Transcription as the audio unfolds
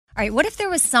All right, what if there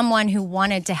was someone who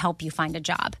wanted to help you find a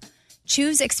job?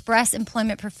 Choose Express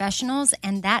Employment Professionals,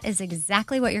 and that is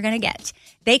exactly what you're going to get.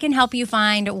 They can help you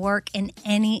find work in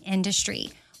any industry.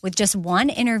 With just one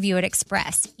interview at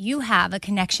Express, you have a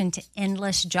connection to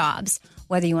endless jobs.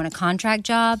 Whether you want a contract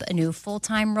job, a new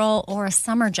full-time role, or a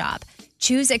summer job,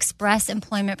 choose Express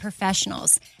Employment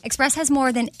Professionals. Express has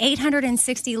more than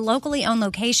 860 locally owned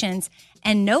locations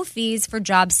and no fees for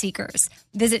job seekers.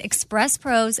 Visit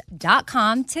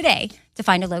expresspros.com today to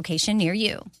find a location near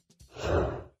you.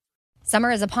 Summer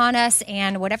is upon us,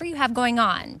 and whatever you have going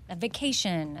on, a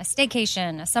vacation, a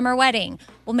staycation, a summer wedding,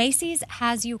 well, Macy's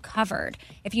has you covered.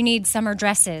 If you need summer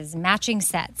dresses, matching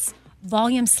sets,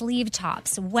 volume sleeve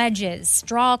tops, wedges,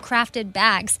 straw crafted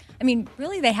bags,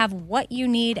 really they have what you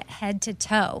need head to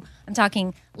toe. I'm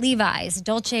talking Levi's,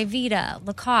 Dolce Vita,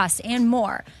 Lacoste, and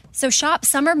more. So shop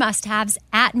summer must-haves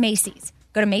at Macy's.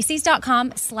 Go to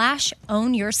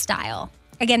Macys.com/ownyourstyle.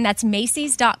 Again, that's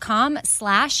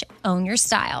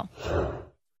Macys.com/ownyourstyle.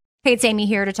 Hey, it's Amy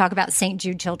here to talk about St.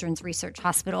 Jude Children's Research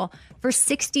Hospital. For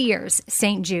 60 years,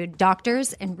 St. Jude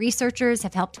doctors and researchers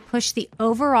have helped push the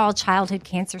overall childhood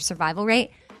cancer survival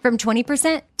rate from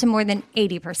 20% to more than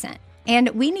 80%. And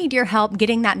we need your help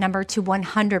getting that number to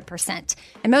 100%.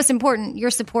 And most important,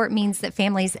 your support means that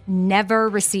families never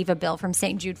receive a bill from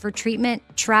St. Jude for treatment,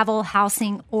 travel,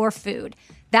 housing, or food.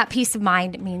 That peace of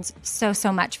mind means so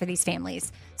much for these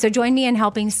families. So join me in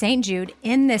helping St. Jude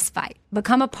in this fight.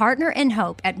 Become a partner in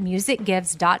hope at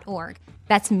musicgives.org.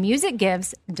 That's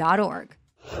musicgives.org.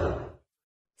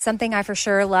 Something I for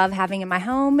sure love having in my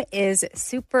home is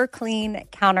super clean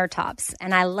countertops.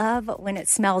 And I love when it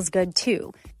smells good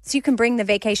too. So you can bring the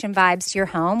vacation vibes to your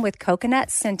home with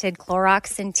coconut-scented Clorox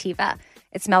Scentiva.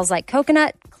 It smells like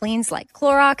coconut, cleans like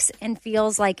Clorox, and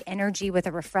feels like energy with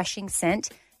a refreshing scent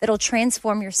that'll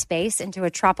transform your space into a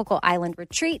tropical island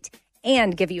retreat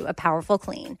and give you a powerful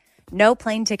clean. No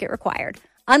plane ticket required.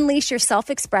 Unleash your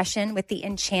self-expression with the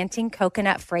enchanting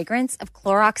coconut fragrance of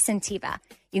Clorox Scentiva.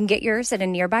 You can get yours at a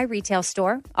nearby retail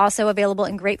store, also available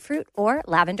in grapefruit or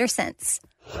lavender scents.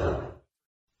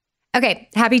 Okay,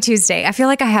 happy Tuesday. I feel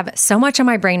like I have so much on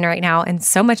my brain right now and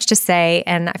so much to say,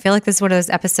 and I feel like this is one of those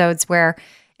episodes where,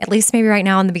 at least maybe right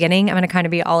now in the beginning, I'm going to kind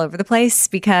of be all over the place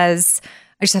because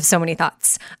I just have so many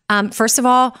thoughts. First of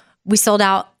all, we sold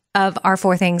out of our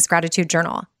 4 Things Gratitude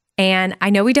Journal. And I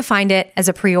know we defined it as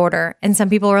a pre-order. And some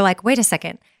people were like, wait a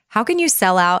second, how can you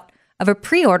sell out of a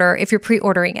pre-order if you're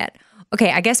pre-ordering it?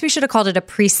 Okay, I guess we should have called it a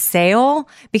pre-sale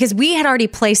because we had already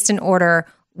placed an order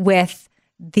with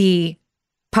the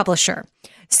publisher.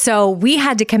 So we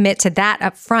had to commit to that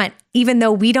up front, even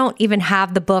though we don't even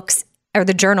have the books or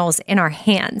the journals in our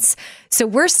hands. So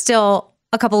we're still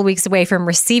a couple of weeks away from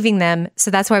receiving them.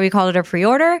 So that's why we called it a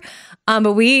pre-order.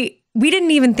 But we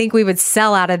didn't even think we would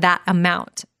sell out of that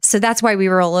amount. So that's why we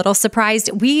were a little surprised.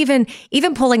 We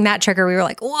even pulling that trigger, we were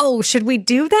like, whoa, should we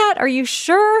do that? Are you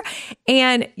sure?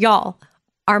 And y'all,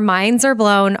 our minds are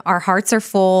blown. Our hearts are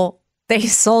full. They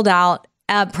sold out.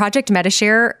 Project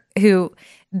Metashare, who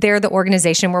they're the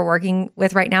organization we're working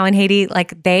with right now in Haiti,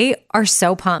 like they are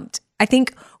so pumped. I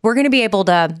think we're going to be able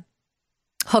to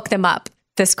hook them up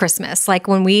this Christmas. Like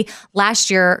when we last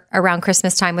year around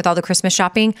Christmas time with all the Christmas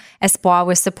shopping, Espoir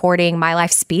was supporting My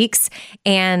Life Speaks.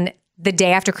 And the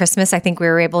day after Christmas, I think we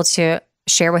were able to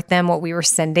share with them what we were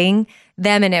sending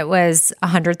them. And it was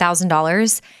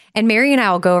 $100,000. And Mary and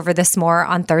I will go over this more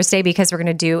on Thursday because we're going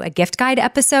to do a gift guide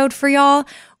episode for y'all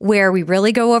where we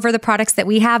really go over the products that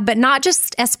we have, but not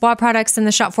just Espoir products and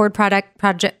the Shop Forward products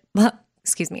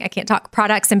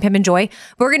and Pimp and Joy.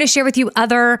 But we're going to share with you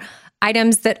other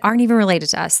items that aren't even related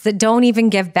to us, that don't even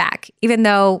give back, even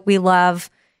though we love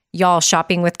y'all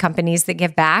shopping with companies that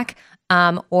give back,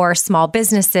 or small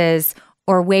businesses,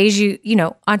 or ways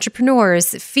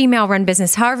entrepreneurs, female-run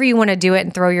business, however you want to do it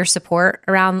and throw your support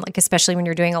around, like especially when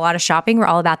you're doing a lot of shopping, we're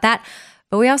all about that.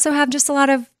 But we also have just a lot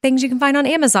of things you can find on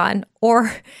Amazon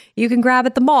or you can grab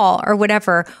at the mall or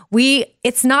whatever.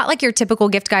 It's not like your typical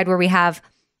gift guide where we have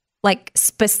like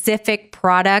specific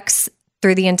products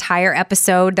through the entire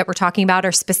episode that we're talking about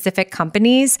or specific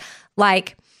companies.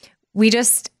 Like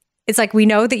it's like we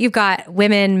know that you've got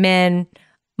women, men,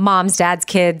 moms, dads,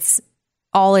 kids,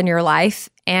 all in your life.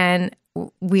 And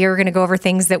we are going to go over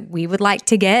things that we would like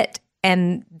to get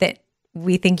and that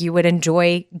we think you would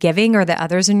enjoy giving or that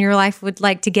others in your life would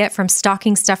like to get, from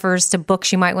stocking stuffers to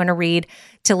books you might want to read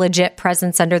to legit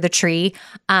presents under the tree.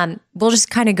 We'll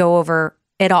just kind of go over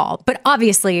it all. But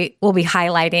obviously we'll be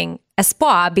highlighting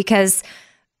Espoir because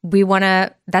we want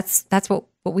to, that's what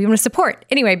we want to support.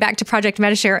 Anyway, back to Project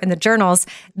Metashare and the journals.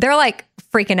 They're like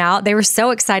freaking out. They were so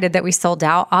excited that we sold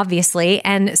out, obviously.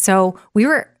 And so we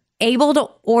were able to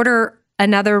order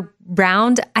another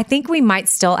round. I think we might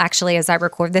still actually, as I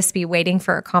record this, be waiting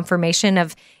for a confirmation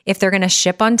of if they're going to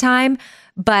ship on time.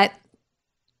 But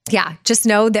yeah, just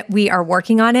know that we are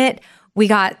working on it. We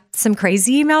got some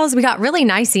crazy emails. We got really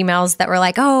nice emails that were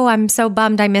like, oh, I'm so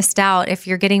bummed I missed out. If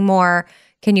you're getting more,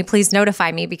 can you please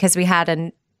notify me? Because we had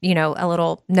a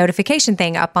little notification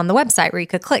thing up on the website where you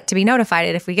could click to be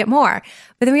notified if we get more.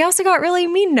 But then we also got really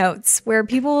mean notes where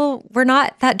people were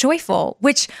not that joyful,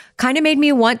 which kind of made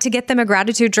me want to get them a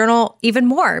gratitude journal even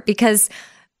more, because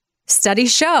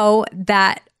studies show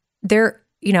that or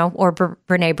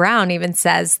Brené Brown even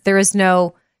says there is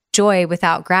no joy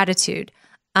without gratitude.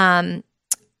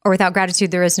 Or without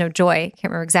gratitude, there is no joy.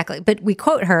 Can't remember exactly, but we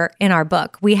quote her in our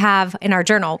book. We have in our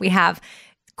journal, we have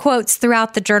quotes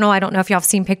throughout the journal. I don't know if y'all have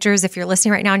seen pictures. If you're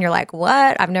listening right now and you're like,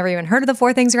 what? I've never even heard of the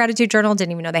 4 Things Gratitude Journal.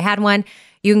 Didn't even know they had one.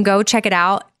 You can go check it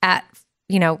out at,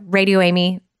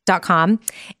 radioamy.com.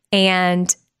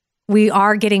 And we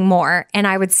are getting more. And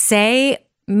I would say,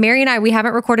 Mary and I, we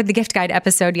haven't recorded the gift guide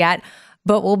episode yet,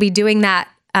 but we'll be doing that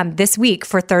this week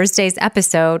for Thursday's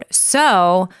episode.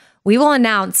 So we will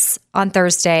announce on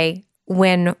Thursday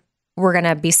when we're going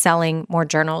to be selling more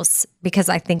journals, because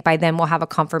I think by then we'll have a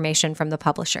confirmation from the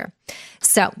publisher.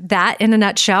 So that in a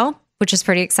nutshell, which is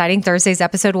pretty exciting. Thursday's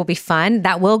episode will be fun.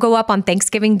 That will go up on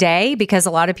Thanksgiving Day, because a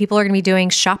lot of people are going to be doing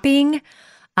shopping.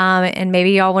 And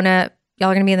maybe y'all are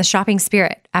going to be in the shopping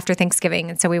spirit after Thanksgiving.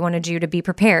 And so we wanted you to be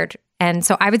prepared. And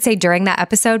so I would say during that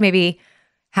episode, maybe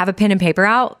have a pen and paper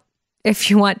out if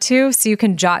you want to, so you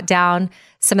can jot down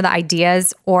some of the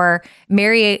ideas. Or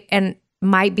Mary and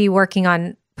might be working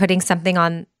on putting something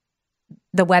on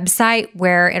the website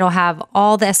where it'll have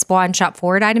all the Espoir and Shop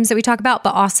Forward items that we talk about,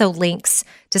 but also links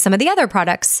to some of the other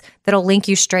products that'll link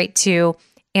you straight to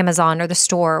Amazon or the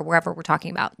store, or wherever we're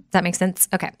talking about. Does that make sense?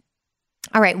 Okay.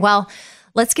 All right. Well,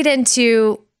 let's get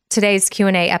into today's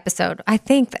Q&A episode. I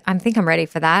think I'm ready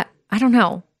for that. I don't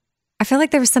know. I feel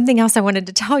like there was something else I wanted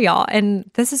to tell y'all, and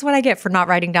this is what I get for not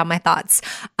writing down my thoughts.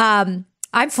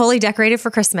 I'm fully decorated for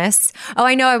Christmas. Oh,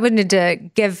 I know I wanted to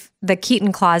give the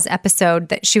Keaton Claus episode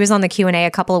that she was on the Q&A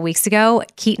a couple of weeks ago.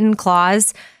 Keaton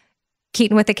Claus,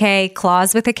 Keaton with a K,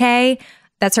 Claus with a K.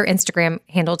 That's her Instagram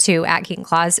handle too, at Keaton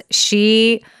Claus.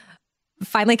 She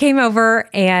finally came over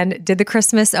and did the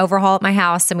Christmas overhaul at my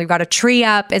house, and we've got a tree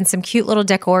up and some cute little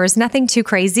decors. Nothing too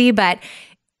crazy, but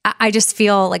I just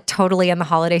feel like totally in the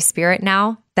holiday spirit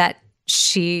now that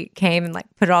she came and like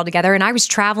put it all together. And I was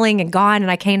traveling and gone,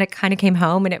 and I kind of came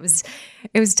home, and it was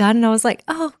done. And I was like,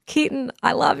 oh, Keaton,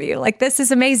 I love you. Like, this is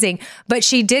amazing. But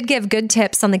she did give good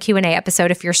tips on the Q&A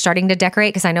episode if you're starting to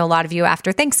decorate, because I know a lot of you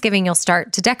after Thanksgiving, you'll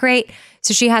start to decorate.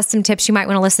 So she has some tips you might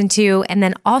want to listen to. And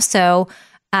then also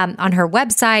on her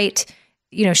website,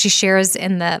 she shares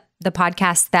in the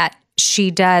podcast that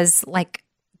she does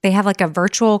they have like a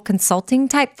virtual consulting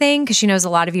type thing, because she knows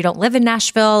a lot of you don't live in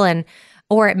Nashville,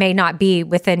 or it may not be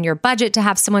within your budget to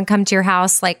have someone come to your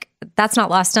house. Like, that's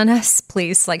not lost on us,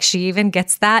 please. Like, she even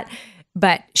gets that,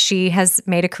 but she has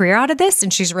made a career out of this,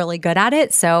 and she's really good at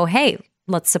it. So, hey,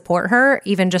 let's support her,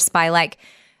 even just by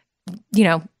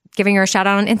giving her a shout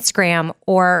out on Instagram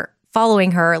or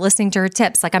following her, listening to her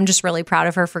tips. Like, I'm just really proud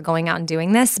of her for going out and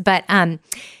doing this. But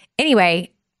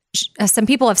anyway, some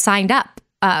people have signed up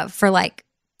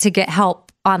to get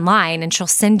help online, and she'll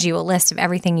send you a list of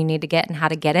everything you need to get and how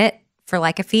to get it for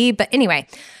like a fee. But anyway,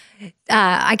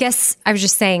 I guess I was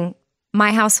just saying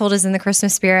my household is in the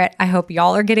Christmas spirit. I hope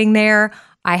y'all are getting there.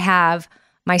 I have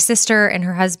my sister and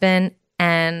her husband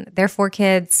and their 4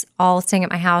 kids all staying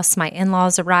at my house. My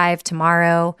in-laws arrive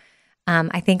tomorrow.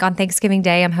 I think on Thanksgiving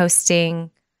Day, I'm hosting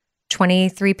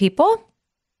 23 people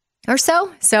or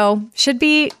so. So should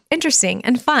be interesting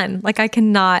and fun. Like, I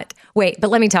cannot wait. But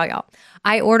let me tell y'all,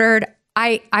 I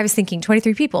was thinking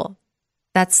 23 people.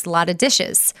 That's a lot of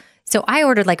dishes. So I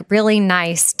ordered like really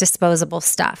nice disposable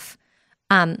stuff,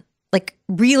 like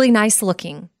really nice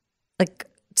looking, like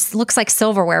just looks like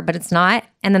silverware, but it's not.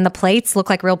 And then the plates look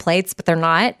like real plates, but they're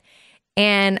not.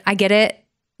 And I get it,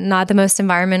 not the most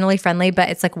environmentally friendly, but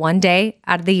it's like one day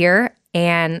out of the year.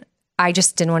 And I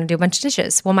just didn't want to do a bunch of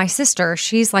dishes. Well, my sister,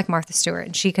 she's like Martha Stewart,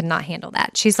 and she could not handle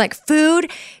that. She's like,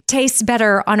 food tastes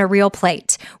better on a real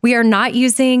plate. We are not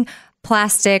using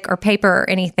plastic or paper or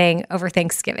anything over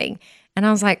Thanksgiving. And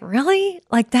I was like, really?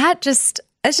 Like, that's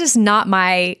just not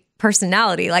my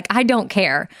personality. Like, I don't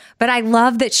care, but I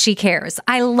love that she cares.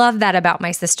 I love that about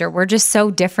my sister. We're just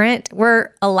so different.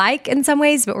 We're alike in some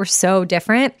ways, but we're so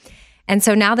different. And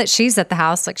so now that she's at the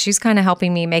house, like, she's kind of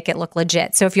helping me make it look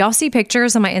legit. So if y'all see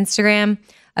pictures on my Instagram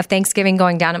of Thanksgiving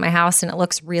going down at my house and it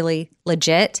looks really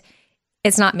legit,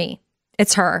 it's not me.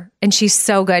 It's her. And she's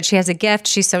so good. She has a gift.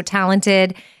 She's so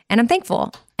talented. and I'm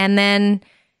thankful. And then,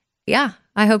 yeah,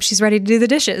 I hope she's ready to do the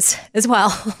dishes as well,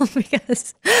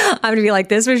 because I'm going to be like,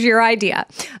 this was your idea.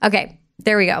 Okay,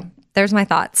 there we go. There's my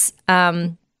thoughts.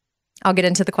 I'll get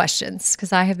into the questions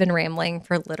because I have been rambling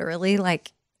for literally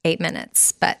like 8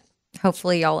 minutes, but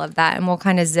hopefully y'all love that. And we'll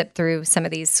kind of zip through some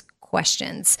of these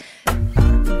questions.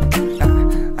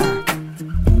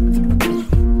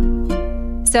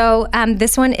 So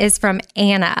this one is from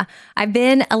Anna. I've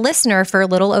been a listener for a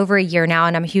little over a year now,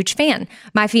 and I'm a huge fan.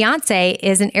 My fiance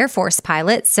is an Air Force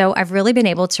pilot, so I've really been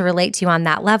able to relate to you on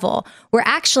that level. We're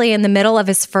actually in the middle of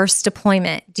his first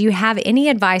deployment. Do you have any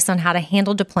advice on how to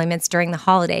handle deployments during the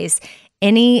holidays?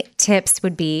 Any tips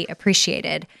would be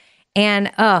appreciated.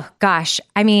 And oh gosh,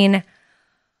 I mean,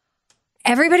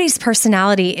 everybody's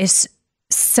personality is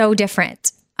so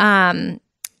different. I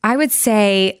would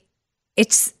say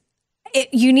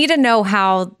you need to know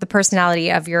how the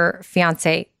personality of your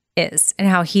fiance is and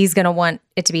how he's going to want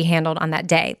it to be handled on that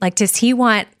day. Like, does he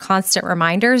want constant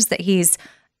reminders that he's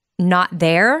not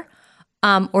there?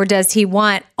 Or does he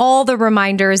want all the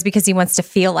reminders because he wants to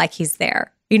feel like he's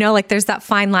there? You know, like there's that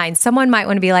fine line. Someone might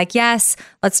want to be like, yes,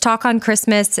 let's talk on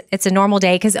Christmas. It's a normal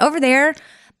day. Because over there,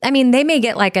 I mean, they may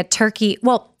get like a turkey.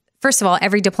 Well, first of all,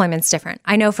 every deployment's different.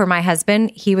 I know for my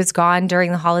husband, he was gone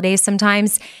during the holidays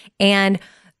sometimes. And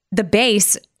the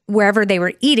base, wherever they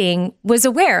were eating, was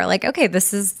aware, like, okay,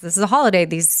 this is a holiday.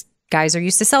 These guys are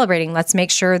used to celebrating. Let's make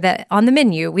sure that on the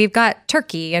menu, we've got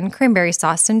turkey and cranberry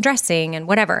sauce and dressing and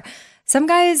whatever. Some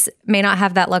guys may not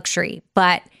have that luxury,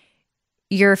 but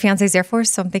your fiance's Air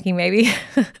Force, so I'm thinking maybe.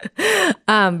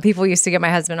 People used to give my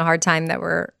husband a hard time that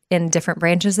were in different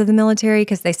branches of the military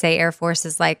because they say Air Force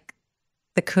is like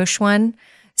the cush one.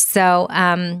 So,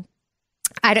 I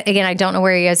don't know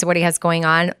where he is or what he has going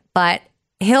on, but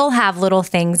he'll have little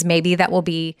things maybe that will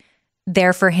be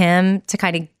there for him to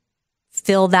kind of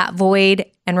fill that void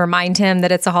and remind him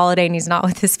that it's a holiday and he's not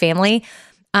with his family.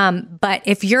 But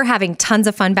if you're having tons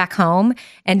of fun back home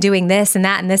and doing this and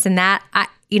that and this and that,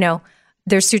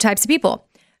 there's two types of people.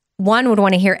 One would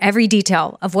want to hear every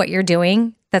detail of what you're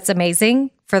doing. That's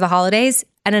amazing for the holidays.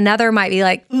 And another might be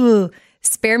like, ooh,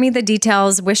 spare me the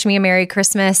details, wish me a Merry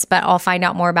Christmas, but I'll find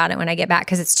out more about it when I get back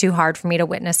because it's too hard for me to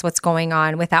witness what's going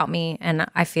on without me. And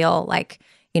I feel like,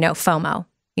 FOMO,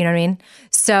 you know what I mean?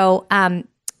 So I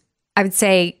would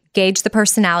say gauge the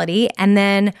personality and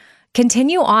then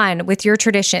continue on with your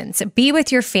traditions. Be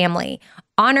with your family.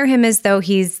 Honor him as though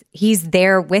he's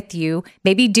there with you.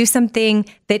 Maybe do something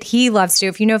that he loves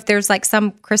to do. If there's like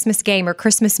some Christmas game or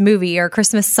Christmas movie or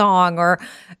Christmas song or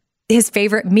his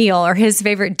favorite meal or his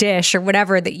favorite dish or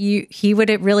whatever that he would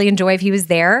really enjoy if he was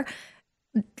there,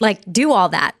 like do all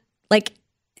that, like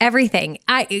everything.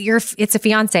 It's a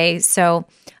fiance, so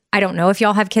I don't know if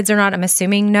y'all have kids or not. I'm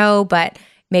assuming no, but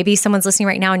maybe someone's listening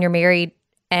right now and you're married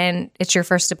and it's your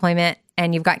first deployment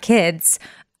and you've got kids,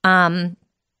 and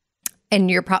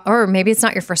or maybe it's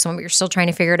not your first one, but you're still trying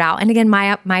to figure it out. And again,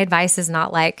 my advice is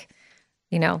not like,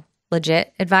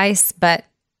 legit advice, but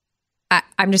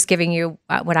I'm just giving you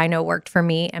what I know worked for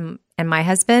me and my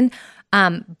husband.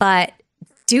 But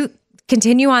do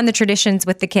continue on the traditions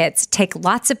with the kids. Take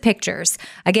lots of pictures.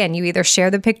 Again, you either share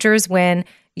the pictures when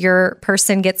your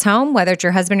person gets home, whether it's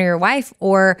your husband or your wife,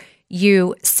 or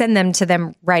you send them to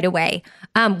them right away.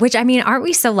 Which, I mean, aren't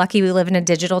we so lucky we live in a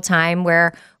digital time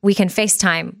where we can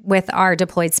FaceTime with our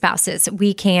deployed spouses?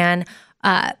 We can,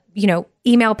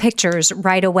 email pictures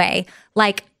right away.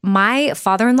 Like my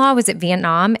father-in-law was at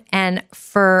Vietnam and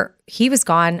he was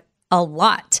gone a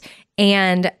lot.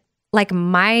 And like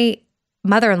my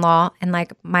mother-in-law and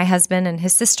like my husband and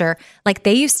his sister, like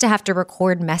they used to have to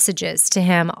record messages to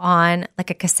him on like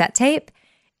a cassette tape,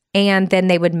 and then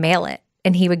they would mail it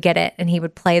and he would get it and he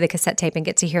would play the cassette tape and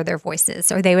get to hear their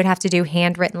voices. Or they would have to do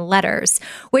handwritten letters,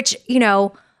 which,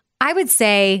 I would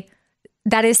say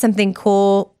that is something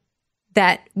cool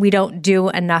that we don't do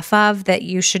enough of that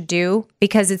you should do,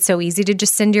 because it's so easy to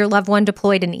just send your loved one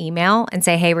deployed an email and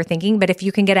say, hey, we're thinking. But if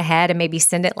you can get ahead and maybe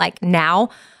send it like now,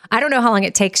 I don't know how long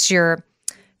it takes your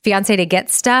fiance to get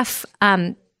stuff,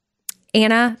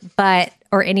 Anna,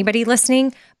 or anybody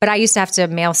listening, but I used to have to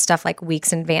mail stuff like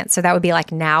weeks in advance. So that would be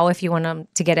like now if you want them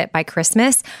to get it by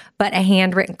Christmas, but a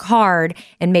handwritten card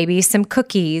and maybe some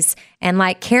cookies and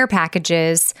like care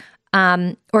packages,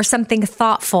 or something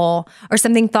thoughtful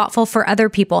for other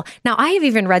people. Now, I have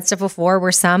even read stuff before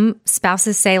where some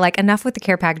spouses say like, enough with the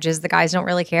care packages. The guys don't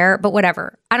really care, but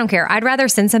whatever. I don't care. I'd rather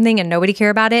send something and nobody care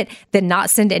about it than not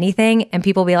send anything and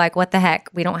people be like, what the heck?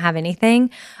 We don't have anything.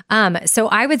 So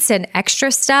I would send extra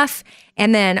stuff,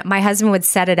 and then my husband would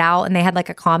set it out and they had like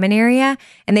a common area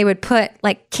and they would put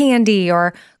like candy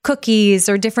or cookies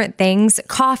or different things,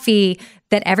 coffee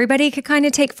that everybody could kind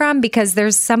of take from, because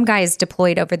there's some guys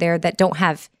deployed over there that don't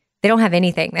have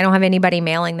anything. They don't have anybody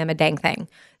mailing them a dang thing.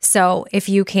 So if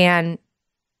you can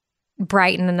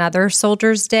brighten another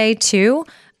soldier's day too,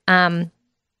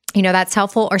 that's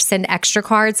helpful. Or send extra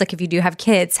cards. Like if you do have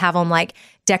kids, have them like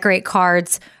decorate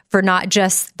cards for not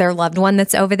just their loved one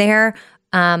that's over there,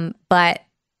 but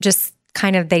just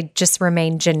kind of, they just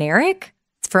remain generic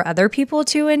for other people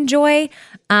to enjoy.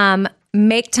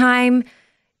 Make time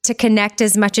to connect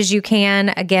as much as you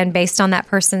can, again, based on that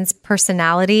person's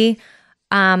personality.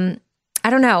 I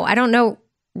don't know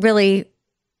really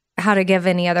how to give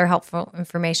any other helpful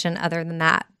information other than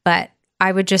that, but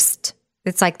I would just,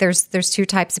 it's like there's two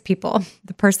types of people: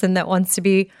 the person that wants to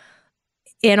be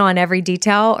in on every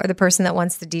detail, or the person that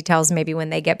wants the details maybe when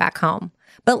they get back home.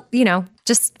 But,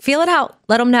 just feel it out,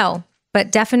 let them know.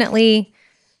 But definitely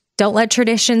don't let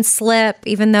traditions slip,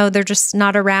 even though they're just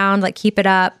not around. Like, keep it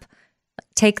up,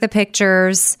 take the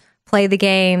pictures, play the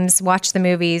games, watch the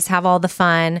movies, have all the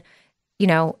fun.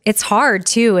 It's hard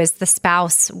too as the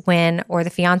spouse or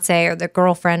the fiance or the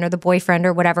girlfriend or the boyfriend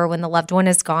or whatever, when the loved one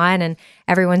is gone and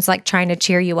everyone's like trying to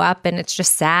cheer you up, and it's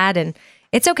just sad. And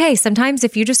it's okay. Sometimes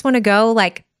if you just want to go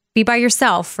like be by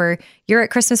yourself, or you're at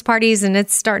Christmas parties and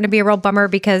it's starting to be a real bummer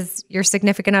because your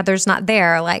significant other's not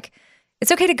there, like,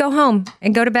 it's okay to go home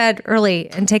and go to bed early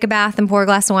and take a bath and pour a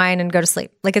glass of wine and go to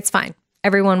sleep. Like, it's fine.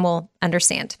 Everyone will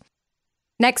understand.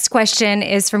 Next question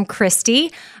is from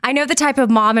Christy. I know the type of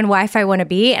mom and wife I want to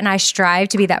be, and I strive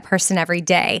to be that person every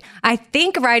day. I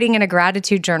think writing in a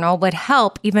gratitude journal would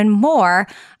help even more.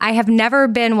 I have never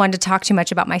been one to talk too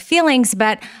much about my feelings,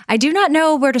 but I do not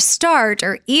know where to start,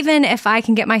 or even if I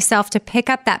can get myself to pick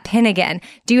up that pen again.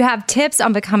 Do you have tips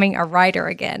on becoming a writer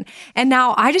again? And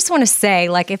now I just want to say,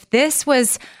 like, if this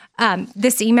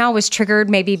email was triggered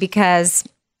maybe because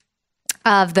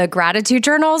of the gratitude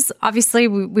journals, obviously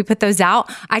we put those out.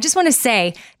 I just want to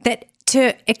say that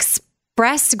to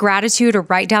express gratitude or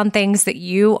write down things that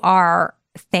you are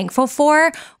thankful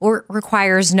for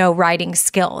requires no writing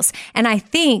skills. And I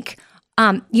think,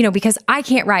 because I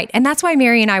can't write, and that's why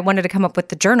Mary and I wanted to come up with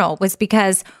the journal, was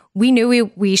because we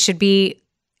knew we should be,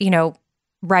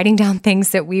 writing down things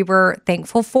that we were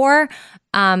thankful for,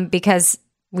 because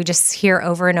we just hear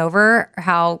over and over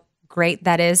how great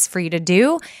that is for you to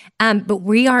do. But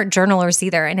we aren't journalers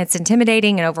either. And it's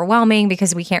intimidating and overwhelming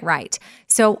because we can't write.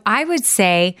 So I would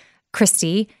say,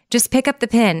 Christy, just pick up the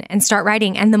pen and start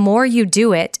writing. And the more you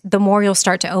do it, the more you'll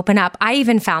start to open up. I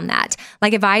even found that,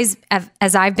 like,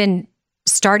 as I've been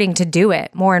starting to do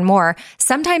it more and more,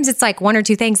 sometimes it's like one or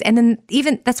two things. And then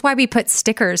even that's why we put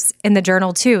stickers in the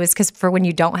journal too, is because for when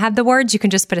you don't have the words, you can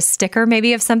just put a sticker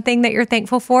maybe of something that you're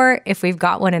thankful for. If we've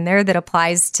got one in there that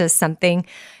applies to something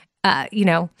that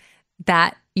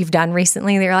you've done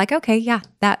recently, they're like, okay, yeah,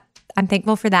 that I'm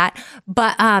thankful for that.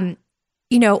 But,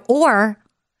 or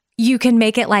you can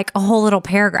make it like a whole little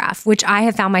paragraph, which I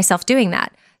have found myself doing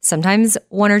that. Sometimes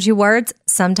one or two words,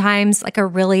 sometimes like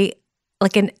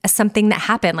something that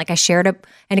happened. Like I shared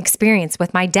an experience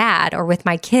with my dad or with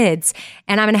my kids,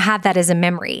 and I'm going to have that as a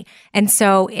memory. And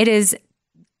so it is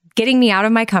getting me out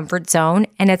of my comfort zone,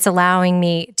 and it's allowing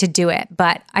me to do it.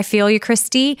 But I feel you,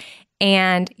 Christy,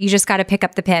 and you just got to pick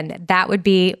up the pen. That would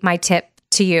be my tip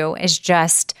to you, is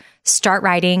just start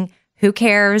writing. Who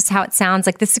cares how it sounds?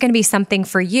 Like, this is going to be something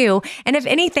for you. And if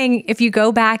anything, if you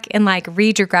go back and like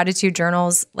read your gratitude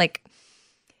journals, like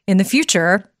in the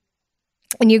future,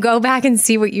 and you go back and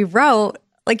see what you wrote,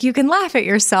 like you can laugh at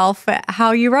yourself at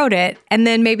how you wrote it, and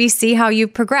then maybe see how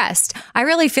you've progressed. I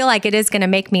really feel like it is going to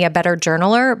make me a better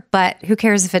journaler, but who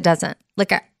cares if it doesn't?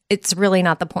 Like, it's really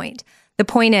not the point. The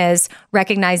point is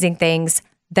recognizing things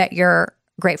that you're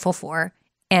grateful for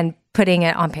and putting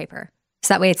it on paper.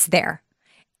 So that way it's there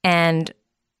and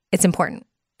it's important,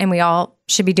 and we all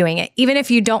should be doing it. Even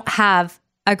if you don't have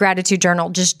a gratitude journal,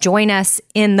 just join us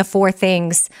in the 4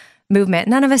 things movement.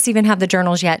 None of us even have the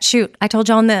journals yet. Shoot, I told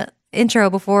you on the intro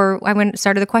before I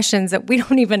started the questions that we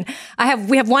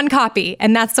have one copy,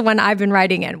 and that's the one I've been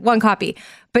writing in, one copy.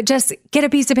 But just get a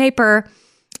piece of paper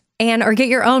or get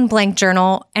your own blank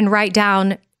journal and write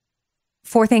down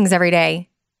 4 things every day.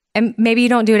 And maybe you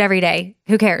don't do it every day.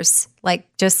 Who cares? Like,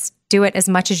 just do it as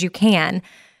much as you can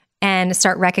and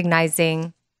start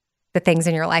recognizing the things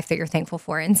in your life that you're thankful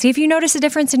for, and see if you notice a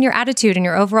difference in your attitude and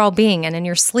your overall being and in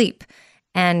your sleep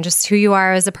and just who you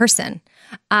are as a person.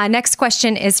 Next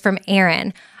question is from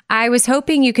Aaron. I was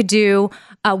hoping you could do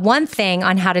one thing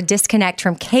on how to disconnect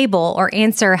from cable, or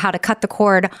answer how to cut the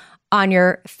cord on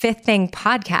your Fifth Thing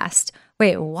podcast.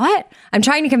 Wait, what? I'm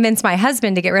trying to convince my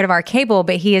husband to get rid of our cable,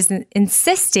 but he is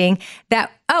insisting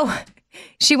that,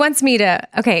 She wants me to,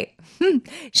 okay.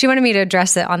 She wanted me to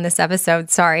address it on this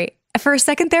episode. Sorry. For a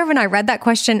second there, when I read that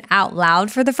question out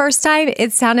loud for the first time,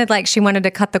 it sounded like she wanted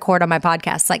to cut the cord on my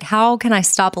podcast. Like, how can I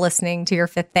stop listening to your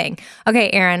fifth thing? Okay,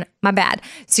 Erin, my bad.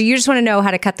 So you just want to know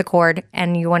how to cut the cord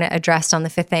and you want it addressed on the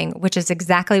fifth thing, which is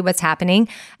exactly what's happening.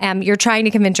 You're trying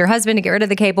to convince your husband to get rid of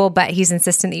the cable, but he's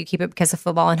insistent that you keep it because of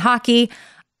football and hockey.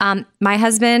 My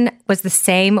husband was the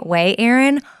same way,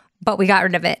 Erin, but we got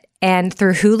rid of it. And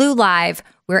through Hulu Live,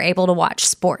 we're able to watch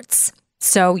sports.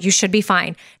 So you should be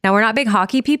fine. Now, we're not big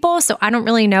hockey people, so I don't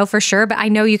really know for sure, but I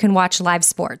know you can watch live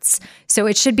sports. So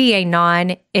it should be a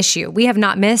non-issue. We have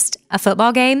not missed a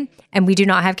football game, and we do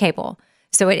not have cable.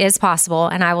 So it is possible.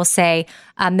 And I will say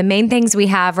the main things we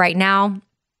have right now,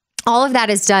 all of that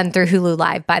is done through Hulu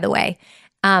Live, by the way.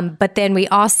 But then we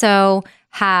also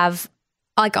have,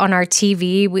 like on our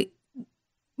TV,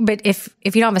 but if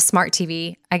you don't have a smart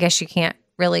TV, I guess you can't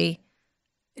really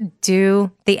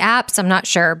do the apps. I'm not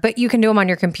sure, but you can do them on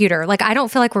your computer. Like, I don't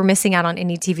feel like we're missing out on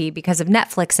any TV because of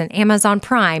Netflix and Amazon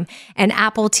Prime and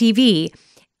Apple TV.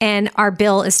 And our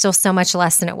bill is still so much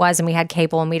less than it was. And we had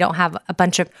cable, and we don't have a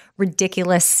bunch of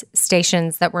ridiculous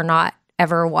stations that we're not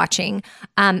ever watching.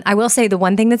 I will say the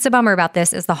one thing that's a bummer about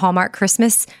this is the Hallmark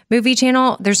Christmas movie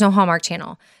channel. There's no Hallmark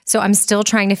channel. So I'm still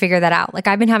trying to figure that out. Like,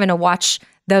 I've been having to watch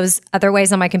those other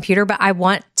ways on my computer, but I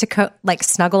want to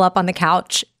snuggle up on the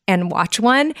couch and watch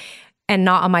one, and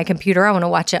not on my computer. I want to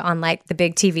watch it on like the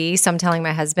big TV. So I'm telling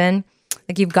my husband,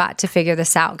 like, you've got to figure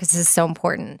this out because this is so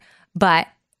important. But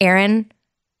Erin,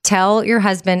 tell your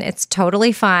husband it's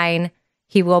totally fine.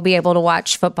 He will be able to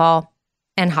watch football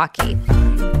and hockey.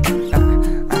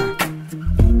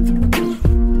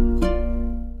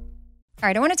 All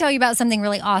right, I want to tell you about something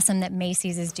really awesome that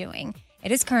Macy's is doing.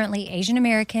 It is currently Asian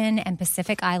American and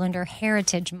Pacific Islander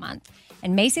Heritage Month.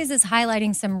 And Macy's is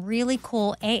highlighting some really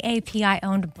cool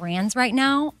AAPI-owned brands right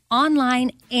now,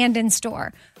 online and in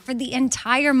store. For the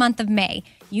entire month of May,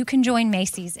 you can join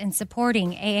Macy's in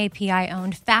supporting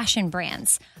AAPI-owned fashion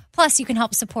brands. Plus, you can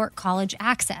help support college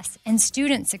access and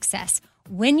student success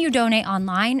when you donate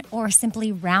online or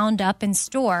simply round up in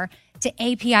store to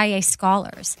APIA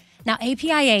scholars. Now,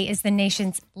 APIA is the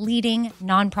nation's leading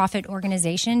nonprofit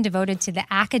organization devoted to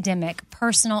the academic,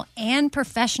 personal, and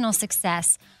professional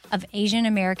success of Asian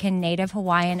American, Native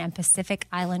Hawaiian, and Pacific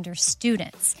Islander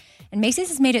students. And Macy's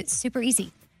has made it super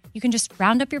easy. You can just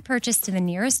round up your purchase to the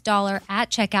nearest dollar at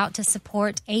checkout to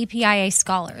support APIA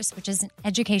Scholars, which is an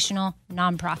educational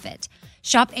nonprofit.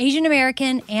 Shop Asian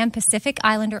American and Pacific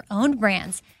Islander owned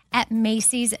brands at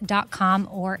Macy's.com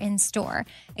or in store.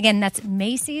 Again, that's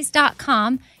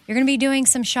Macy's.com. You're going to be doing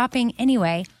some shopping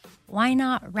anyway. Why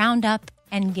not round up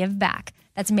and give back?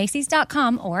 That's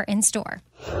Macy's.com or in store.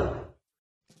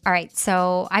 All right,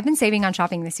 so I've been saving on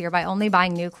shopping this year by only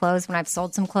buying new clothes when I've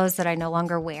sold some clothes that I no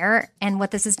longer wear. And what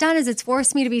this has done is it's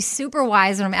forced me to be super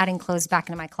wise when I'm adding clothes back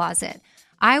into my closet.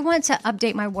 I want to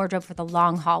update my wardrobe for the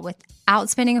long haul without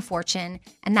spending a fortune,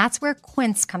 and that's where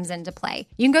Quince comes into play.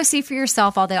 You can go see for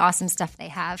yourself all the awesome stuff they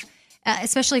have,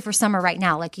 especially for summer right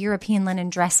now, like European linen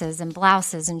dresses and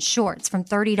blouses and shorts from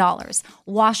 $30,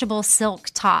 washable silk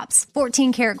tops,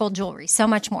 14-karat gold jewelry, so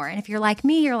much more. And if you're like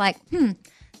me, you're like,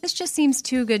 this just seems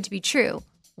too good to be true.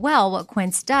 Well, what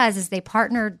Quince does is they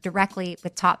partner directly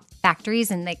with top factories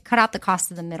and they cut out the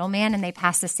cost of the middleman and they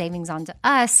pass the savings on to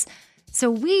us. So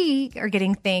we are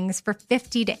getting things for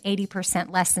 50 to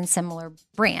 80% less than similar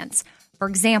brands. For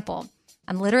example,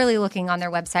 I'm literally looking on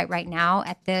their website right now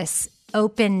at this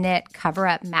open knit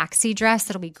cover-up maxi dress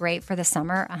that'll be great for the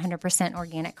summer, 100%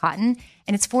 organic cotton,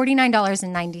 and it's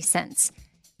 $49.90.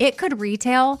 It could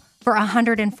retail for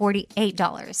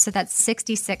 $148, so that's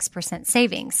 66%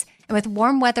 savings. And with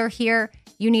warm weather here,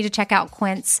 you need to check out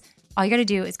Quince. All you got to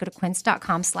do is go to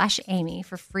quince.com/Amy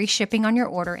for free shipping on your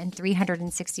order and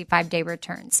 365-day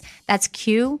returns. That's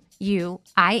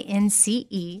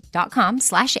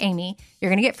QUINCE.com/Amy.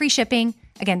 You're going to get free shipping.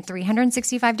 Again,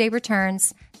 365-day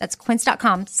returns. That's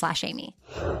quince.com/Amy.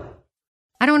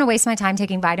 I don't want to waste my time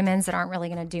taking vitamins that aren't really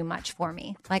going to do much for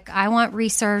me. Like, I want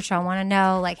research. I want to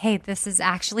know, like, hey, this is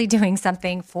actually doing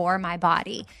something for my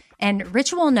body. And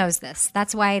Ritual knows this.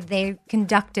 That's why they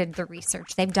conducted the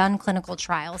research. They've done clinical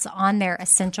trials on their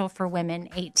Essential for Women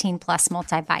 18 Plus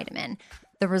multivitamin.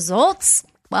 The results?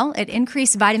 Well, it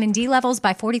increased vitamin D levels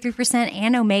by 43%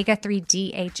 and omega-3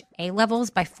 DHA levels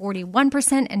by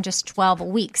 41% in just 12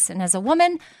 weeks. And as a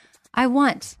woman, I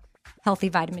want healthy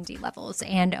vitamin D levels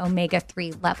and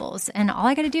omega-3 levels. And all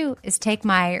I got to do is take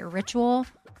my Ritual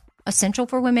Essential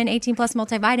for Women 18 Plus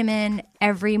multivitamin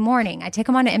every morning. I take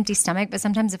them on an empty stomach, but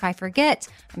sometimes if I forget,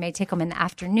 I may take them in the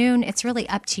afternoon. It's really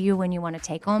up to you when you want to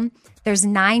take them. There's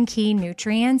 9 key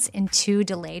nutrients in 2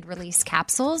 delayed release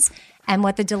capsules. And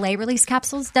what the delayed release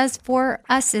capsules does for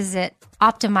us is it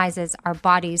optimizes our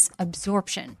body's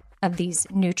absorption of these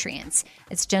nutrients.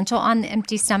 It's gentle on the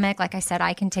empty stomach. Like I said,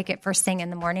 I can take it first thing in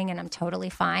the morning and I'm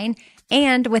totally fine.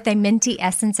 And with a minty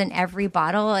essence in every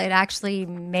bottle, it actually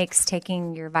makes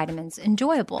taking your vitamins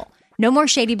enjoyable. No more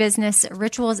shady business.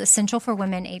 Ritual is Essential for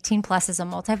Women 18 Plus is a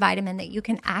multivitamin that you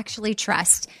can actually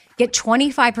trust. Get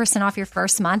 25% off your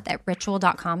first month at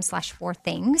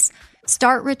ritual.com/4things.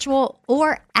 Start Ritual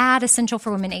or add Essential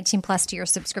for Women 18 Plus to your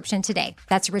subscription today.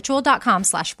 That's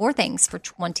ritual.com/4things for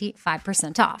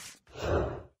 25% off.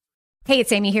 Hey,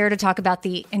 it's Amy here to talk about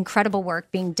the incredible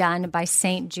work being done by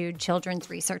St. Jude Children's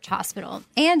Research Hospital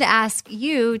and to ask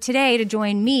you today to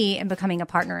join me in becoming a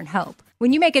partner in hope.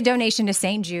 When you make a donation to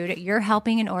St. Jude, you're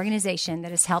helping an organization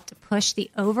that has helped push the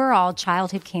overall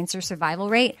childhood cancer survival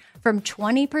rate from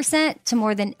 20% to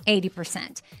more than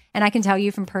 80%. And I can tell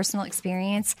you from personal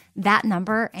experience, that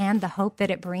number and the hope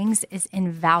that it brings is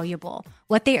invaluable.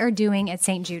 What they are doing at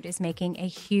St. Jude is making a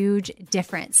huge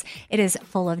difference. It is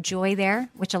full of joy there,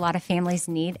 which a lot of families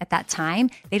need at that time.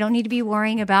 They don't need to be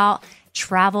worrying about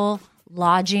travel,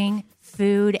 lodging,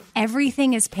 food.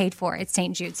 Everything is paid for at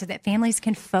St. Jude so that families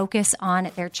can focus on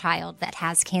their child that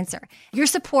has cancer. Your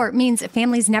support means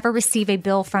families never receive a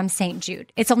bill from St.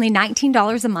 Jude. It's only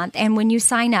 $19 a month, and when you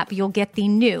sign up, you'll get the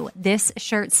new This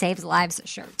Shirt Saves Lives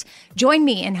shirt. Join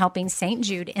me in helping St.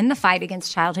 Jude in the fight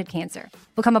against childhood cancer.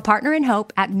 Become a partner in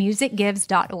hope at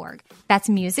musicgives.org. That's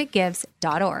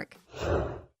musicgives.org.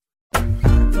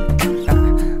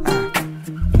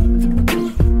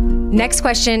 Next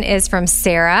question is from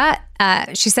Sarah.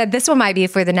 She said, this one might be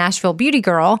for the Nashville Beauty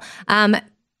Girl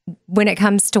when it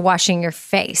comes to washing your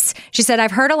face. She said,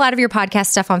 I've heard a lot of your podcast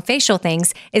stuff on facial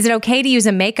things. Is it okay to use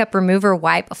a makeup remover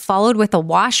wipe followed with a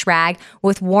wash rag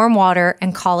with warm water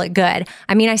and call it good?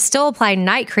 I mean, I still apply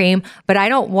night cream, but I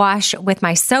don't wash with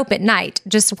my soap at night.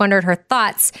 Just wondered her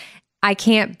thoughts. I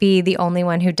can't be the only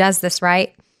one who does this,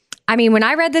 right? I mean, when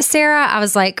I read this, Sarah, I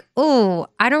was like, oh,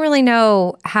 I don't really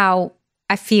know how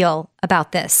I feel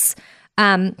about this.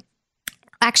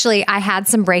 Actually, I had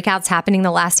some breakouts happening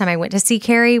the last time I went to see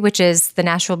Carrie, which is the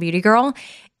Nashville Beauty Girl.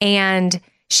 And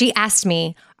she asked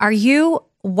me, are you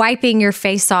wiping your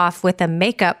face off with a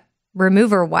makeup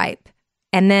remover wipe?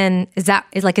 And then is that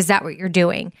what you're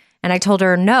doing? And I told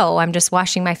her, no, I'm just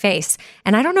washing my face.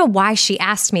 And I don't know why she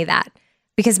asked me that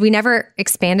because we never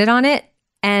expanded on it.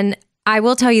 And I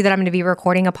will tell you that I'm going to be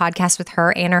recording a podcast with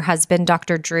her and her husband,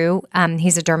 Dr. Drew.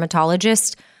 He's a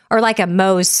dermatologist or like a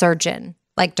Mohs surgeon,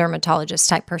 like dermatologist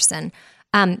type person,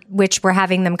 which we're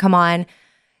having them come on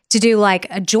to do like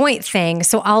a joint thing.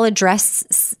 So I'll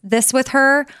address this with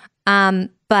her.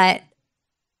 But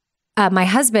my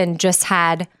husband just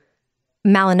had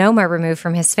melanoma removed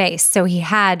from his face. So he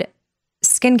had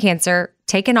skin cancer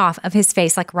taken off of his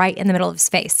face, like right in the middle of his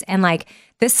face. And like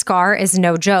this scar is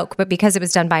no joke, but because it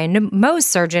was done by a Mohs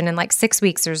surgeon in like 6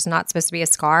 weeks, there's not supposed to be a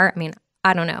scar. I mean,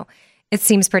 I don't know. It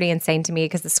seems pretty insane to me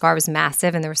because the scar was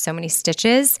massive and there were so many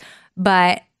stitches.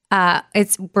 But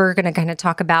we're going to kind of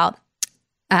talk about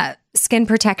skin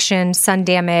protection, sun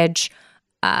damage,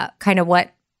 kind of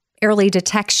what early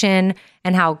detection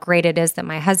and how great it is that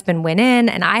my husband went in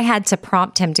and I had to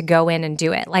prompt him to go in and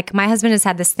do it. Like my husband has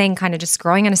had this thing kind of just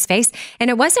growing on his face and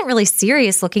it wasn't really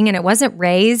serious looking and it wasn't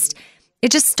raised.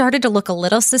 It just started to look a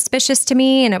little suspicious to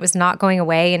me and it was not going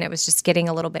away and it was just getting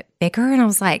a little bit bigger. And I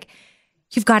was like,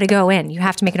 you've got to go in. You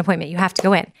have to make an appointment. You have to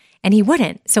go in. And he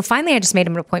wouldn't. So finally I just made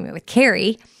him an appointment with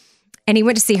Carrie and he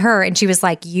went to see her and she was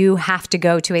like, you have to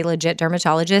go to a legit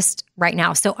dermatologist right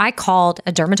now. So I called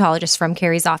a dermatologist from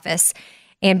Carrie's office.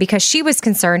 And because she was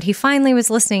concerned, he finally was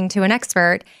listening to an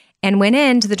expert and went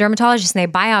in to the dermatologist and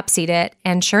they biopsied it.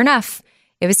 And sure enough,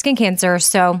 it was skin cancer.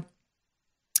 So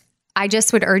I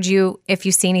just would urge you, if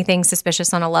you see anything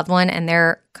suspicious on a loved one and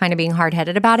they're kind of being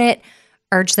hard-headed about it,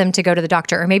 urge them to go to the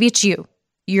doctor. Or maybe it's you.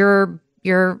 You're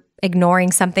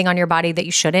ignoring something on your body that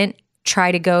you shouldn't.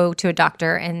 Try to go to a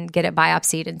doctor and get it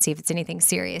biopsied and see if it's anything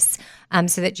serious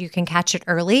so that you can catch it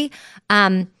early.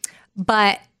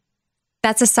 But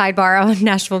that's a sidebar on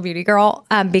Nashville Beauty Girl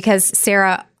because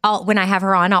Sarah, when I have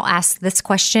her on, I'll ask this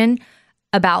question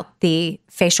about the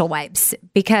facial wipes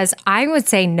because I would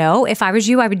say no. If I was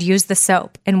you, I would use the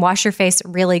soap and wash your face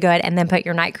really good and then put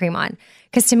your night cream on.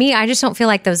 Because to me, I just don't feel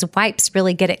like those wipes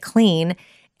really get it clean.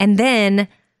 And then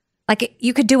like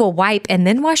you could do a wipe and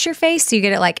then wash your face so you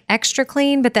get it like extra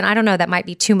clean. But then I don't know, that might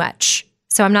be too much.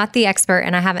 So I'm not the expert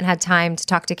and I haven't had time to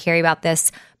talk to Carrie about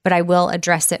this. but I will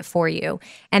address it for you.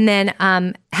 And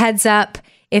then heads up,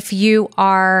 if you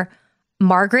are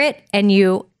Margaret and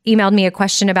you emailed me a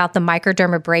question about the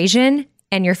microdermabrasion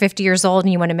and you're 50 years old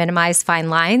and you want to minimize fine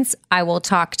lines, I will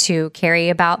talk to Carrie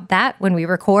about that when we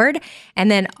record.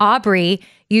 And then Aubrey,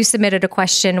 you submitted a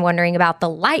question wondering about the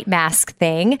light mask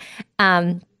thing,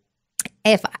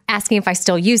 if asking if I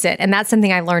still use it. And that's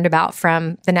something I learned about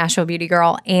from the Nashville Beauty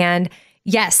Girl. And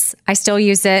yes, I still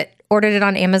use it. Ordered it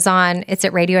on Amazon. It's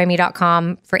at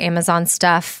radioamy.com for Amazon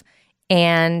stuff.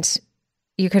 And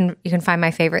you can find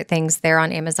my favorite things there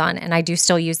on Amazon, and I do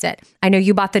still use it. I know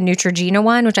you bought the Neutrogena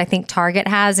one, which I think Target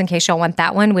has, in case y'all want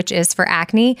that one, which is for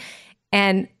acne.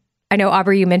 And I know,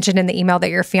 Aubrey, you mentioned in the email that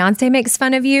your fiance makes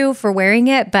fun of you for wearing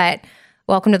it, but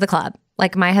welcome to the club.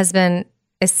 Like, my husband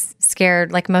is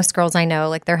scared, like most girls I know,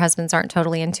 like their husbands aren't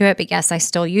totally into it, but yes, I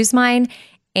still use mine,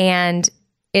 and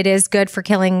it is good for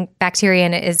killing bacteria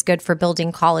and it is good for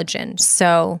building collagen.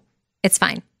 So it's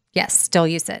fine. Yes, still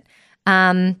use it.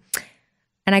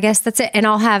 And I guess that's it. And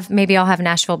I'll have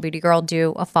Nashville Beauty Girl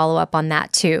do a follow-up on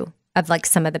that too, of like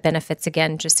some of the benefits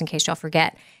again, just in case y'all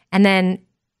forget. And then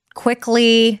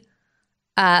quickly,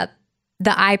 the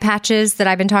eye patches that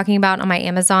I've been talking about on my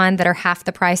Amazon that are half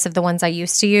the price of the ones I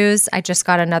used to use. I just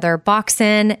got another box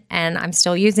in and I'm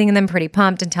still using them, pretty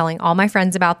pumped and telling all my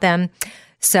friends about them.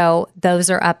 So those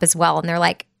are up as well. And they're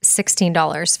like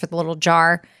 $16 for the little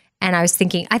jar. And I was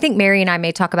thinking, I think Mary and I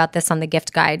may talk about this on the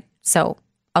gift guide. So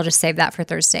I'll just save that for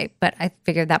Thursday. But I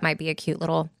figured that might be a cute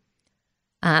little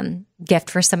gift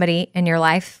for somebody in your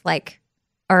life. Like,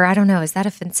 or I don't know, is that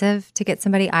offensive to get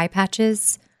somebody eye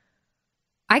patches?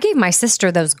 I gave my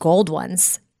sister those gold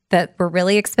ones that were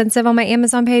really expensive on my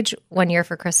Amazon page one year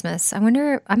for Christmas. I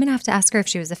wonder, I'm going to have to ask her if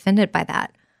she was offended by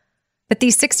that. But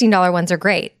these $16 ones are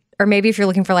great. Or maybe if you're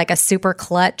looking for like a super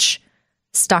clutch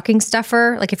stocking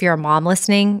stuffer, like if you're a mom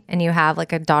listening and you have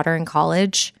like a daughter in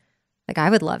college, like I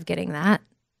would love getting that.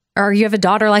 Or you have a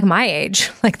daughter like my age,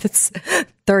 like that's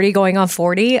 30 going on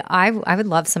 40. I would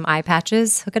love some eye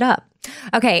patches. Hook it up.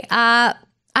 Okay. I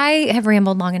have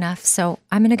rambled long enough, so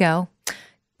I'm going to go.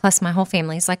 Plus my whole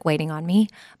family's like waiting on me,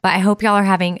 but I hope y'all are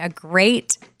having a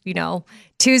great,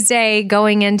 Tuesday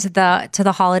going into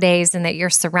the holidays, and that you're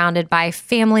surrounded by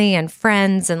family and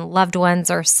friends and loved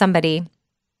ones or somebody,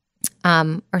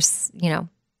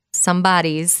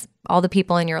 somebody's, all the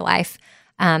people in your life.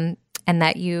 And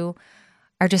that you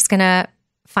are just going to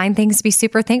find things to be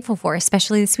super thankful for,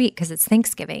 especially this week because it's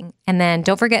Thanksgiving. And then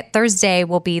don't forget, Thursday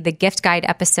will be the gift guide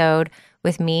episode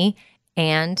with me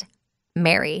and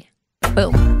Mary.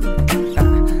 Boom.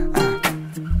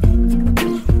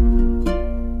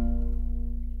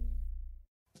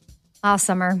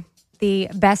 Summer, the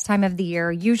best time of the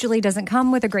year, usually doesn't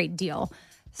come with a great deal.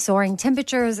 Soaring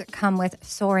temperatures come with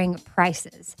soaring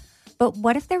prices. But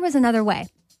what if there was another way?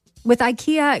 With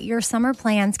IKEA, your summer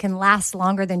plans can last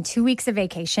longer than 2 weeks of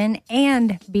vacation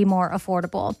and be more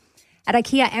affordable. At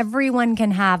IKEA, everyone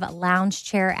can have lounge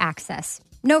chair access.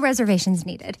 No reservations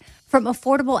needed. From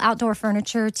affordable outdoor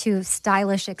furniture to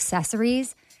stylish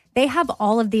accessories, they have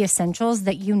all of the essentials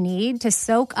that you need to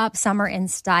soak up summer in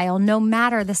style, no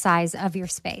matter the size of your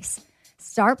space.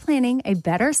 Start planning a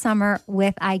better summer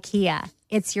with IKEA.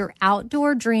 It's your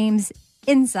outdoor dreams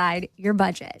inside your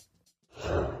budget.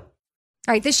 All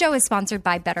right, this show is sponsored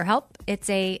by BetterHelp. It's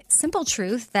a simple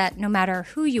truth that no matter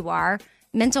who you are,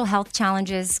 mental health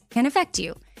challenges can affect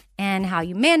you, and how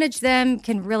you manage them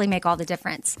can really make all the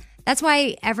difference. That's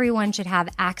why everyone should have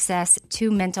access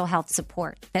to mental health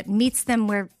support that meets them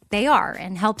where they are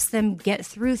and helps them get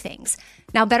through things.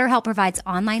 Now, BetterHelp provides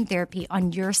online therapy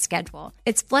on your schedule.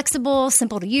 It's flexible,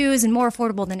 simple to use, and more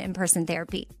affordable than in-person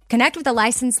therapy. Connect with a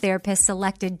licensed therapist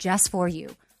selected just for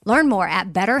you. Learn more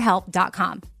at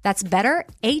BetterHelp.com. That's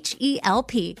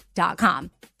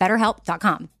BetterHelp.com.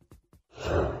 BetterHelp.com.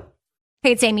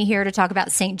 Hey, it's Amy here to talk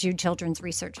about St. Jude Children's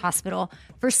Research Hospital.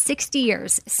 For 60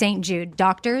 years, St. Jude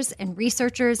doctors and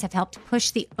researchers have helped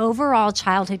push the overall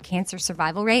childhood cancer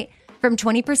survival rate from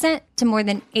 20% to more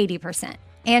than 80%.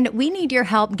 And we need your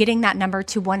help getting that number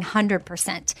to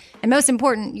 100%. And most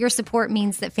important, your support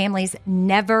means that families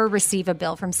never receive a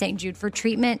bill from St. Jude for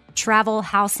treatment, travel,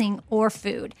 housing, or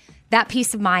food. That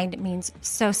peace of mind means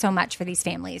so, so much for these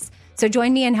families. So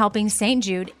join me in helping St.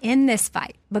 Jude in this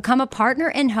fight. Become a partner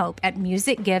in hope at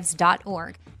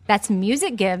musicgives.org. That's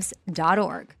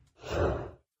musicgives.org.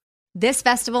 This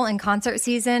festival and concert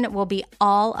season will be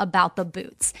all about the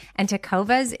boots, and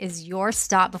Tecovas is your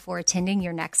stop before attending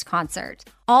your next concert.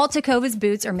 All Tecovas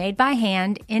boots are made by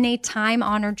hand in a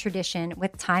time-honored tradition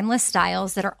with timeless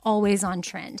styles that are always on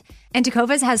trend. And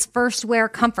Tecovas has first wear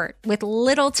comfort with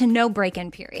little to no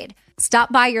break-in period.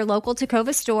 Stop by your local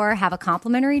Tecova store, have a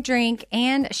complimentary drink,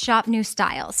 and shop new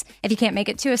styles. If you can't make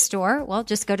it to a store, well,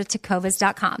 just go to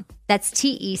tecovas.com. That's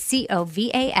TECOVAS.com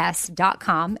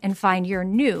and find your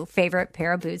new favorite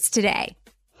pair of boots today.